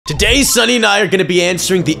Today, Sunny and I are gonna be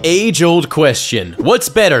answering the age-old question. What's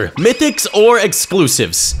better, mythics or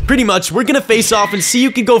exclusives? Pretty much, we're gonna face off and see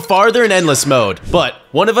who can go farther in endless mode. But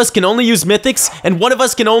one of us can only use mythics, and one of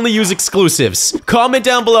us can only use exclusives. Comment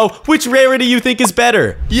down below which rarity you think is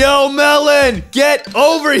better. Yo, Melon, get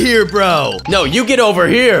over here, bro. No, you get over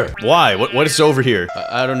here. Why? What is over here?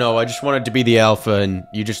 I don't know, I just wanted to be the alpha, and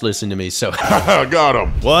you just listen to me, so. Got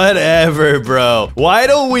him. Whatever, bro. Why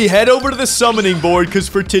don't we head over to the summoning board? Because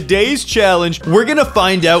for today's challenge, we're gonna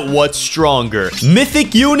find out what's stronger.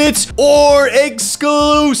 Mythic units or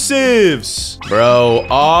exclusives? Bro,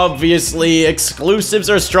 obviously exclusives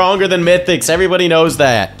are stronger than mythics. Everybody knows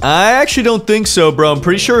that. I actually don't think so, bro. I'm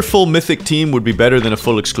pretty sure a full mythic team would be better than a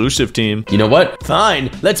full exclusive team. You know what? Fine.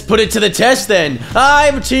 Let's put it to the test then.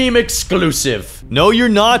 I'm team exclusive. No, you're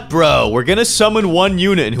not, bro. We're gonna summon one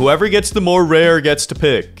unit, and whoever gets the more rare gets to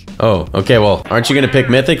pick. Oh, okay, well, aren't you gonna pick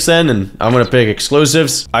mythics then? And I'm gonna pick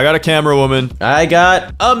exclusives? I got a camera woman. I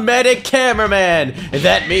got a medic cameraman.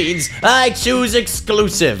 That means I choose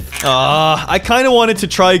exclusive. I kind of wanted to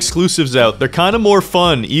try exclusives out. They're kind of more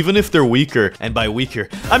fun, even if they're weaker. And by weaker,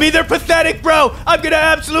 I mean they're pathetic, bro. I'm gonna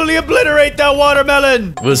absolutely obliterate that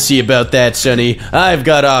watermelon. We'll see about that, Sonny. I've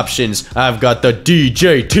got options. I've got the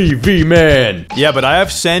DJ TV man. Yeah, but I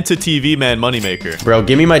have Santa TV man moneymaker. Bro,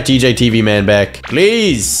 give me my DJ TV man back,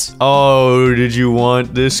 please. Oh, did you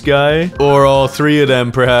want this guy? Or all three of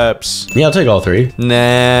them, perhaps? Yeah, I'll take all three.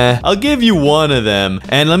 Nah, I'll give you one of them.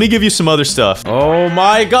 And let me give you some other stuff. Oh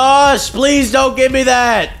my gosh, please don't give me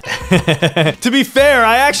that. To be fair,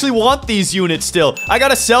 I actually want these units still. I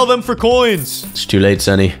gotta sell them for coins. It's too late,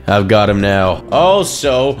 Sonny. I've got him now.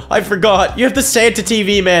 Also, I forgot. You have the Santa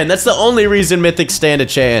TV man. That's the only reason mythics stand a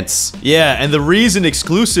chance. Yeah, and the reason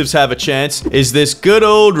exclusives have a chance is this good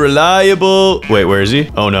old reliable... Wait, where is he?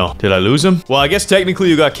 Oh no, did I lose him? Well, I guess technically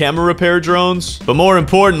you got camera repair drones, but more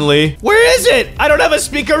importantly... Where is it? I don't have a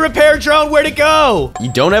speaker repair drone. Where'd it go? You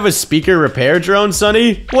don't have a speaker repair drone,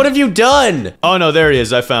 Sonny? What have you done? Oh no, there he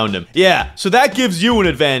is. I found him. Yeah, so that gives you an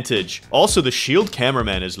advantage. Also, the shield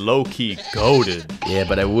cameraman is low-key goated. Yeah,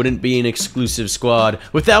 but I wouldn't be an exclusive squad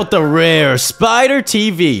without the rare Spider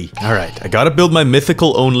TV. All right, I gotta build my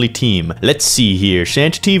mythical-only team. Let's see here.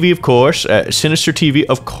 Santa TV, of course. Sinister TV,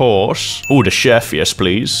 of course. Oh, the chef, yes,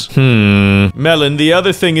 please. Melon, the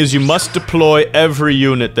other thing is you must deploy every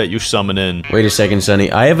unit that you summon in. Wait a second,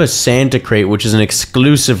 Sonny. I have a Santa crate, which is an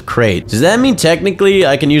exclusive crate. Does that mean technically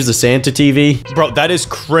I can use the Santa TV? Bro, that is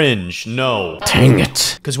cringe. No. Dang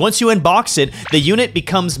it. Because once you unbox it, the unit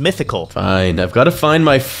becomes mythical. Fine, I've got to find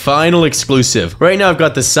my final exclusive. Right now, I've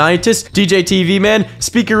got the Scientist, DJ TV Man,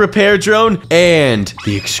 Speaker Repair Drone, and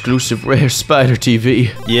the exclusive rare Spider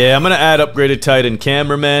TV. Yeah, I'm gonna add Upgraded Titan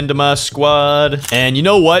Cameraman to my squad. And you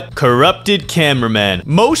know what? Corrupted Cameraman.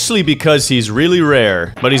 Mostly because he's really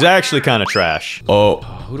rare, but he's actually kind of trash. Oh,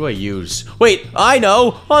 who do I use? Wait, I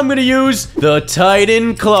know! I'm gonna use the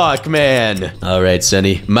Titan Clockman. Alright,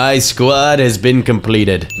 Sonny, my squad has been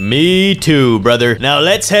completed. Me too, brother. Now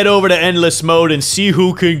let's head over to Endless Mode and see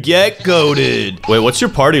who can get goated. Wait, what's your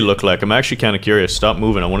party look like? I'm actually kind of curious. Stop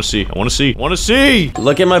moving. I want to see. I want to see. I want to see.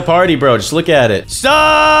 Look at my party, bro. Just look at it.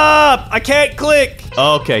 Stop! I can't click.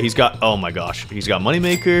 Okay, he's got... Oh my gosh. He's got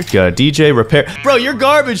Moneymaker. Got a DJ repair. Bro, you're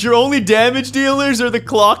garbage. Your only damage dealers are the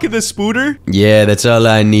clock and the spooter? Yeah, that's all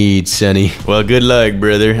I need, Sonny. Well, good luck,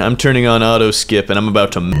 brother. I'm turning on auto skip and I'm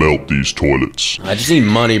about to Melt these toilets. I just need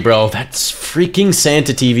money, bro. That's freaking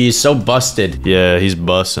Santa TV is so busted. Yeah, he's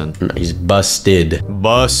bussin'. He's busted.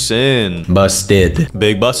 Bussin'. Busted.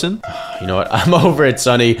 Big bussin'? You know what? I'm over it,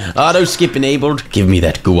 Sonny. Auto skip enabled. Give me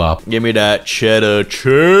that guap. Give me that cheddar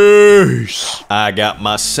cheese. I got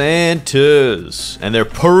my Santas. And they're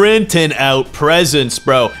printing out presents,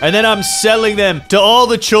 bro. And then I'm selling them to all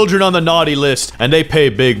the children on the naughty list. And they pay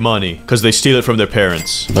big money. Because they steal it from their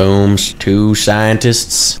parents. Booms. 2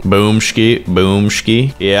 scientists. Boomski.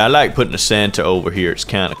 Boomski. Yeah, I like putting a Santa over here. It's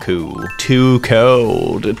kind of cool. Too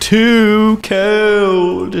cold. Too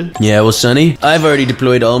cold. Yeah, well, Sonny, I've already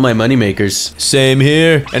deployed all my moneymakers. Same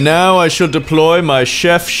here. And now I shall deploy my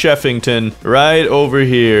Chef Sheffington right over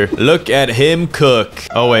here. Look at him cook.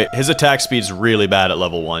 Oh wait, his attack speed's really bad at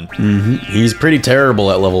level 1. He's pretty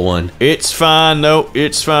terrible at level 1. It's fine, though.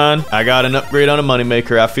 It's fine. I got an upgrade on a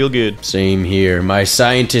moneymaker. I feel good. Same here. My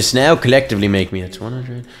scientists now collectively make me... That's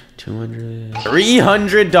 100... $200...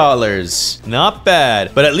 $300. Not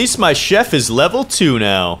bad, but at least my chef is level 2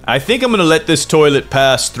 now. I think I'm gonna let this toilet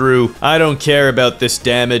pass through. I don't care about this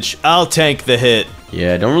damage. I'll tank the hit.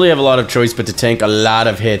 Yeah, I don't really have a lot of choice but to tank a lot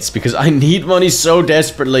of hits because I need money so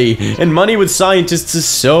desperately. And money with scientists is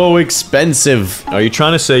so expensive. Are you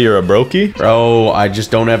trying to say you're a brokey? Bro, I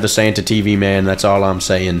just don't have the Santa TV, man. That's all I'm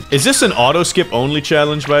saying. Is this an auto skip only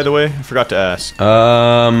challenge, by the way? I forgot to ask.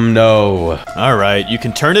 No. All right, you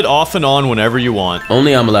can turn it off and on whenever you want.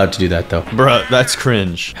 Only I'm allowed to do that, though. Bruh, that's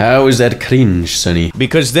cringe. How is that cringe, Sonny?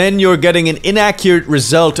 Because then you're getting an inaccurate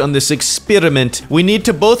result on this experiment. We need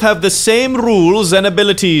to both have the same rules and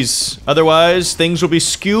abilities. Otherwise, things will be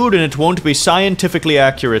skewed and it won't be scientifically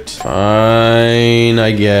accurate. Fine,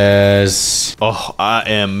 I guess. Oh, I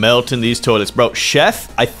am melting these toilets. Bro,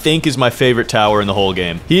 Chef, I think, is my favorite tower in the whole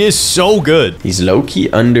game. He is so good. He's low-key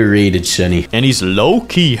underrated, Sonny. And he's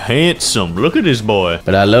low-key handsome. Look at this boy.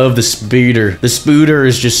 But I love the Spooter. The Spooter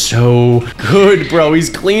is just so good, bro. He's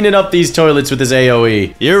cleaning up these toilets with his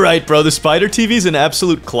AoE. You're right, bro. The Spider TV is an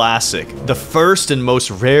absolute classic. The first and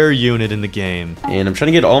most rare unit in the game. And I'm trying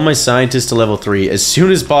to get all my scientists to level 3 as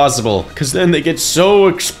soon as possible, because then they get so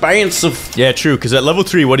expensive. Yeah, true, because at level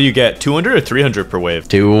 3, what do you get? 200 or 300 per wave?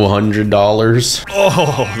 $200.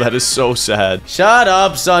 Oh, that is so sad. Shut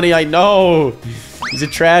up, Sonny. I know. He's a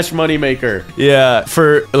trash moneymaker. Yeah,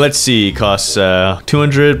 for, let's see, costs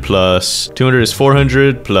 200 plus 200 is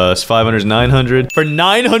 400 plus 500 is 900. For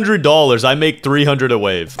 $900, I make 300 a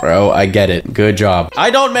wave. Bro, I get it. Good job. I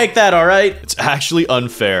don't make that, all right? It's actually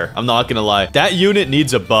unfair. I'm not gonna lie. That unit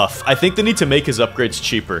needs a buff. I think they need to make his upgrades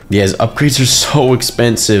cheaper. Yeah, his upgrades are so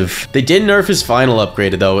expensive. They did nerf his final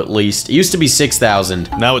upgrade, though, at least. It used to be 6,000.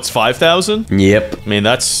 Now it's 5,000? Yep. I mean,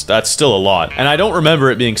 that's still a lot. And I don't remember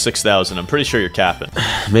it being 6,000. I'm pretty sure you're capping.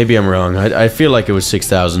 Maybe I'm wrong. I feel like it was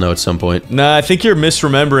 6,000, though, at some point. Nah, I think you're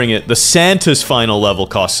misremembering it. The Santa's final level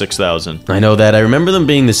cost 6,000. I know that. I remember them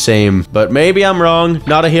being the same, but maybe I'm wrong.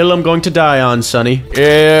 Not a hill I'm going to die on, Sonny.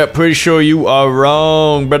 Yeah, pretty sure you are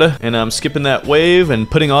wrong, brother. And I'm skipping that wave and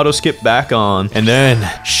putting auto skip back on. And then,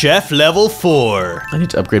 Chef level 4. I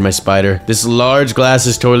need to upgrade my spider. This large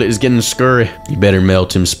glasses toilet is getting scurry. You better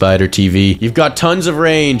melt him, Spider TV. You've got tons of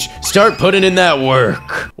range. Start putting in that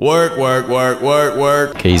work. Work.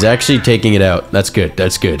 Okay, he's actually taking it out. That's good.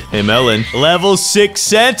 That's good. Hey, Melon. Level 6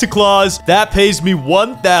 Santa Claus. That pays me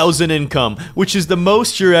 1,000 income, which is the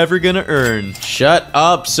most you're ever gonna earn. Shut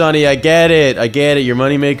up, Sonny. I get it. I get it. Your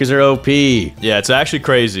moneymakers are OP. Yeah, it's actually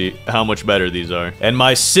crazy how much better these are. And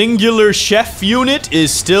my singular chef unit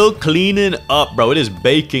is still cleaning up, bro. It is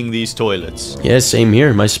baking these toilets. Yeah, same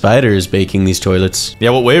here. My spider is baking these toilets. Yeah,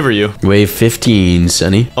 what wave are you? Wave 15,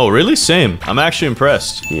 Sonny. Oh, really? Same. I'm actually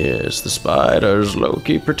impressed. Yes, the spider's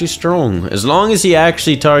low-key pretty strong. As long as he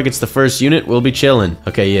actually targets the first unit, we'll be chilling.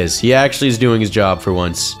 Okay, yes, he actually is doing his job for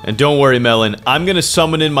once. And don't worry, Melon. I'm gonna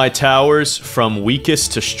summon in my towers from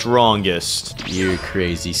weakest to strongest. You're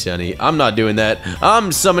crazy, Sonny. I'm not doing that.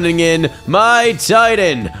 I'm summoning in my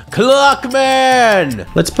Titan, Clockman!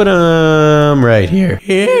 Let's put him right here.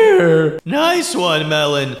 Here. Nice one,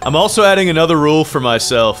 Melon. I'm also adding another rule for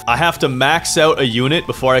myself. I have to max out a unit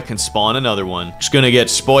before I can spawn another one. It's gonna get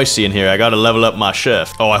spicy in here. I gotta level up my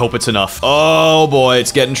chef. Oh, I hope it's enough. Oh boy,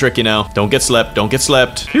 it's getting tricky now. Don't get slept. Don't get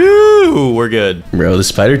slept. Phew, we're good. Bro, the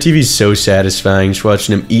Spider TV is so satisfying just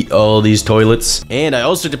watching him eat all these toilets. And I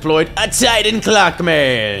also deployed a Titan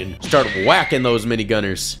Clockman. Start whacking those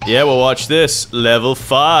minigunners. Yeah, well, watch this. Level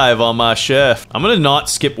 5 on my chef. I'm gonna not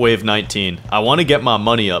skip wave 19. I want to get my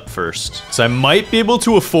money up first. So I might be able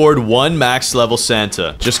to afford one max level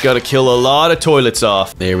Santa. Just gotta kill a lot of toilets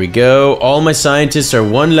off. There we go. All my scientists are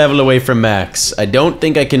one level away from max. I don't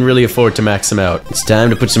think I can really afford to max them out. It's time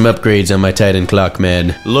to put some upgrades on my Titan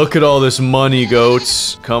Clockman. Look at all this money,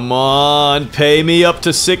 goats. Come on, pay me up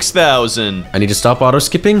to 6,000. I need to stop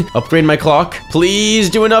auto-skipping, upgrade my clock. Please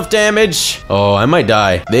do enough damage. Oh, I might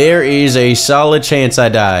die. There is a solid chance I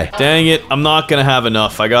die. Dang it, I'm not gonna have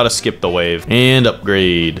enough. I gotta skip the wave. And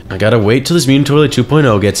upgrade. I gotta wait till this Mutant Toilet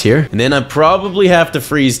 2.0 gets here, and then I probably have to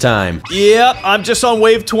freeze time. Yep, I'm just on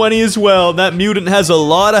wave 20 as well. That mutant has a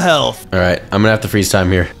lot of health. All right, I'm gonna have to freeze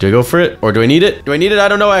time here. Do I go for it, or do I need it? Do I need it? I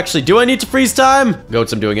don't know, actually. Do I need to freeze time?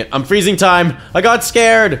 Goats, I'm doing it. I'm freezing time. I got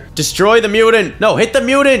scared. Destroy the mutant. No, hit the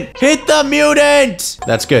mutant. Hit the mutant.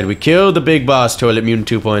 That's good. We killed the big boss Toilet Mutant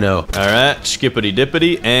 2.0. All right, skippity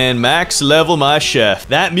dippity, and max level my chef.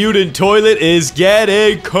 That mutant toilet is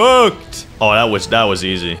getting cooked. Oh, that was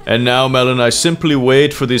easy. And now, Melon, I simply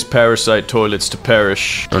wait for these parasite toilets to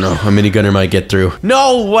perish. Oh no, a minigunner might get through.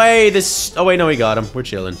 No way, this... Oh wait, no, we got him. We're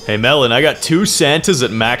chilling. Hey, Melon, I got 2 Santas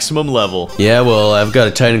at maximum level. Yeah, well, I've got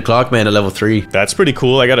a Titan Clockman at level 3. That's pretty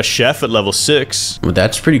cool. I got a chef at level 6. Well,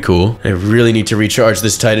 that's pretty cool. I really need to recharge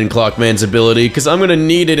this Titan Clockman's ability, because I'm gonna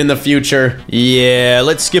need it in the future. Yeah,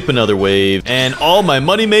 let's skip another wave. And all my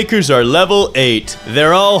moneymakers are level 8.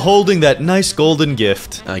 They're all holding that nice golden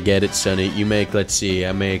gift. I get it, Sonny. You make, let's see,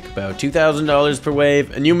 I make about $2,000 per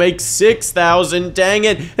wave, and you make 6,000. Dang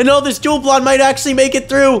it. And oh, this dual blonde might actually make it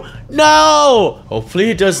through. No! Hopefully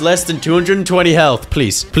it does less than 220 health.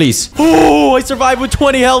 Please, please. Oh, I survived with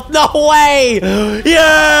 20 health. No way!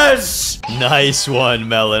 Yes! Nice one,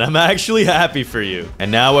 Melon. I'm actually happy for you.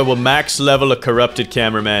 And now I will max level a corrupted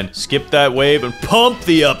cameraman. Skip that wave and pump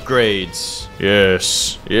the upgrades.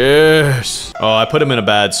 Yes. Yes. Oh, I put him in a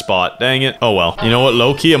bad spot. Dang it. Oh, well. You know what?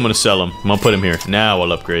 Low-key, I'm gonna sell him. I'm gonna put him here. Now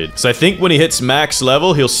I'll upgrade. So I think when he hits max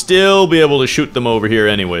level, he'll still be able to shoot them over here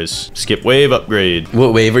anyways. Skip wave, upgrade.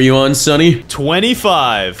 What wave are you on, Sonny?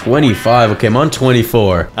 25. 25. Okay, I'm on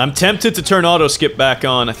 24. I'm tempted to turn auto skip back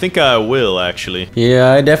on. I think I will, actually.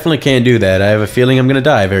 Yeah, I definitely can't do that. I have a feeling I'm gonna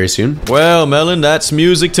die very soon. Well, Melon, that's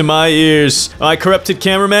music to my ears. My corrupted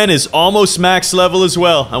cameraman is almost max level as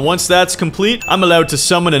well. And once that's complete, I'm allowed to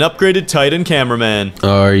summon an upgraded Titan cameraman.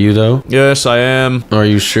 Are you, though? Yes, I am. Are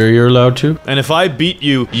you sure you're allowed to? And if I beat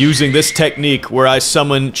you using this technique where I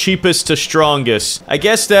summon cheapest to strongest, I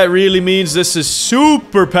guess that really means this is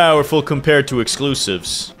super powerful compared to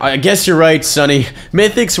exclusives. I guess you're right, Sonny.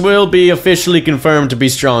 Mythics will be officially confirmed to be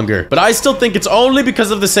stronger, but I still think it's only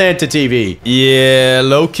because of the Santa TV. Yeah,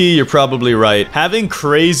 low-key, you're probably right. Having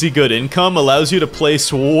crazy good income allows you to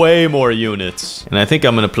place way more units. And I think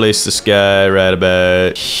I'm gonna place this guy right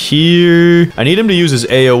about here. I need him to use his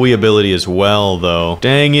AoE ability as well, though.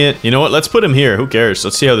 Dang it. You know what? Let's put him here. Who cares?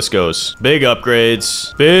 Let's see how this goes. Big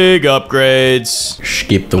upgrades. Big upgrades.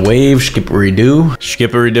 Skip the wave, skippery-doo.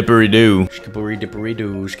 Skippery-dippery-doo.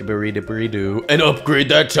 Skippery-dippery-doo, skippery-dippery-doo. And upgrade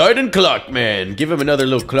that Titan clock, man. Give him another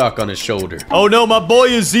little clock on his shoulder. Oh no, my boy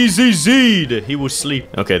is ZZZ'd. He will sleep.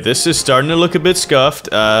 Okay, this is starting to look a bit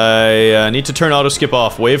scuffed. I need to turn auto skip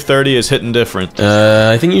off. Wave 30 is hitting different.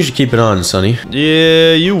 I think you should keep it on, Sonny.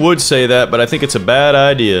 Yeah, you would say that, but I think it's a bad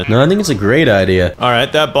idea. No, I think it's a great idea.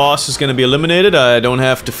 Alright, that boss is gonna be eliminated. I don't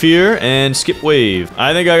have to fear. And skip wave.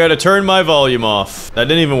 I think I gotta turn my volume off. That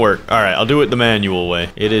didn't even work. Alright, I'll do it the manual way.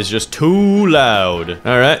 It is just too loud.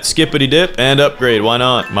 Alright, skippity dip and upgrade. Why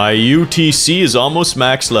not? My UTC is almost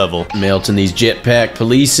max level. Melting these jetpack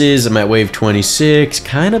polices. I'm at wave 26.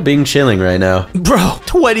 Kind of being chilling right now. Bro,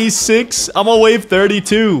 26? I'm on wave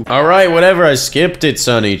 32. Alright, whatever. I skipped it,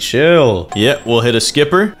 Sonny. Chill. Yeah, we'll hit a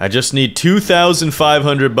skipper. I just need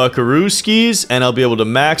 2,500 buckaroo skis, and I'll be able to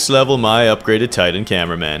max level my upgraded Titan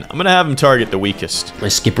cameraman. I'm gonna have him target the weakest. My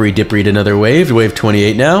skippery-dippery another wave. Wave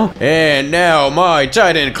 28 now. And now my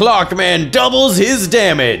Titan Clockman doubles his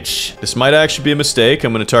damage. This might actually be a mistake.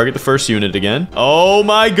 I'm gonna target the first unit again. Oh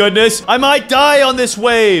my goodness. I might die on this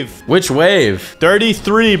wave. Which wave?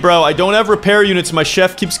 33, bro. I don't have repair units. My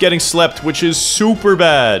chef keeps getting slept, which is super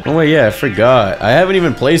bad. Oh, wait, yeah, I forgot. I haven't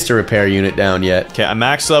even placed a repair unit down yet. Okay, I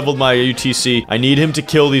max leveled my UTC. I need him to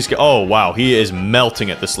kill these guys. Oh, wow. He is melting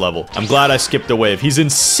at this level. I'm glad I skipped a wave. He's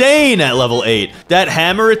insane at level 8. That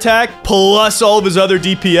hammer attack plus all of his other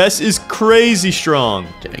DPS is crazy strong.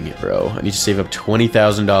 Dang it, bro. I need to save up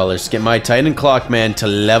 $20,000 to get my Titan Clockman to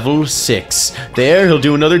level 6. There, he'll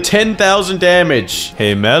do another 10,000 damage.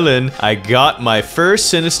 Hey, Melon, I got my first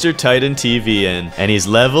Sinister Titan TV in, and he's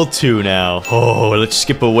level 2 now. Oh, let's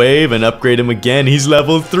skip a wave and upgrade him again. He's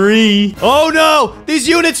level 3. Oh, no! These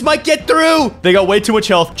units might get through! They got way too much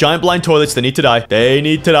health. Giant blind toilets. They need to die. They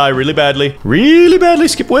need to die really badly. Really badly.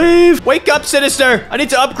 Skip wave. Wake up, Sinister! I need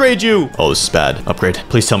to upgrade you! Oh, this is bad. Upgrade.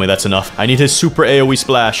 Please tell me that's enough. I need his super AoE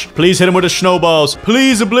splash. Please hit him with the snowballs.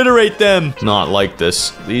 Please obliterate them. Not like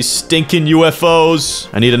this. These stinking UFOs.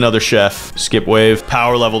 I need another chef. Skip wave.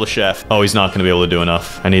 Power level the chef. Oh, he's not gonna be able to do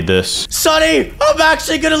enough. I need this. Sonny, I'm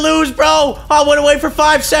actually gonna lose, bro. I went away for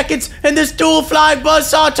 5 seconds, and this dual flying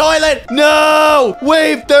buzzsaw toilet. No!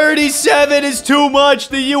 Wave 37 is too much.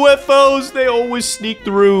 The UFOs, they always sneak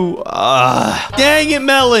through. Dang it,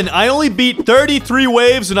 Melon. I only beat 33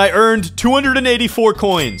 waves, and I earned 284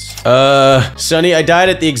 coins. Sonny, I died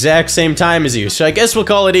at the exact same time as you, so I guess we'll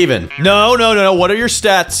call it even. No. What are your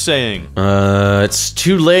stats saying? It's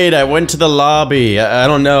too late. I went to the lobby. I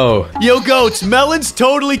don't know. Yo, goats, Melon's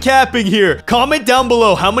totally capping here. Comment down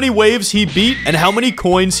below how many waves he beat and how many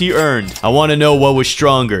coins he earned. I want to know what was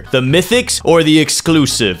stronger, the mythics or the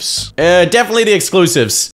exclusives. Definitely the exclusives.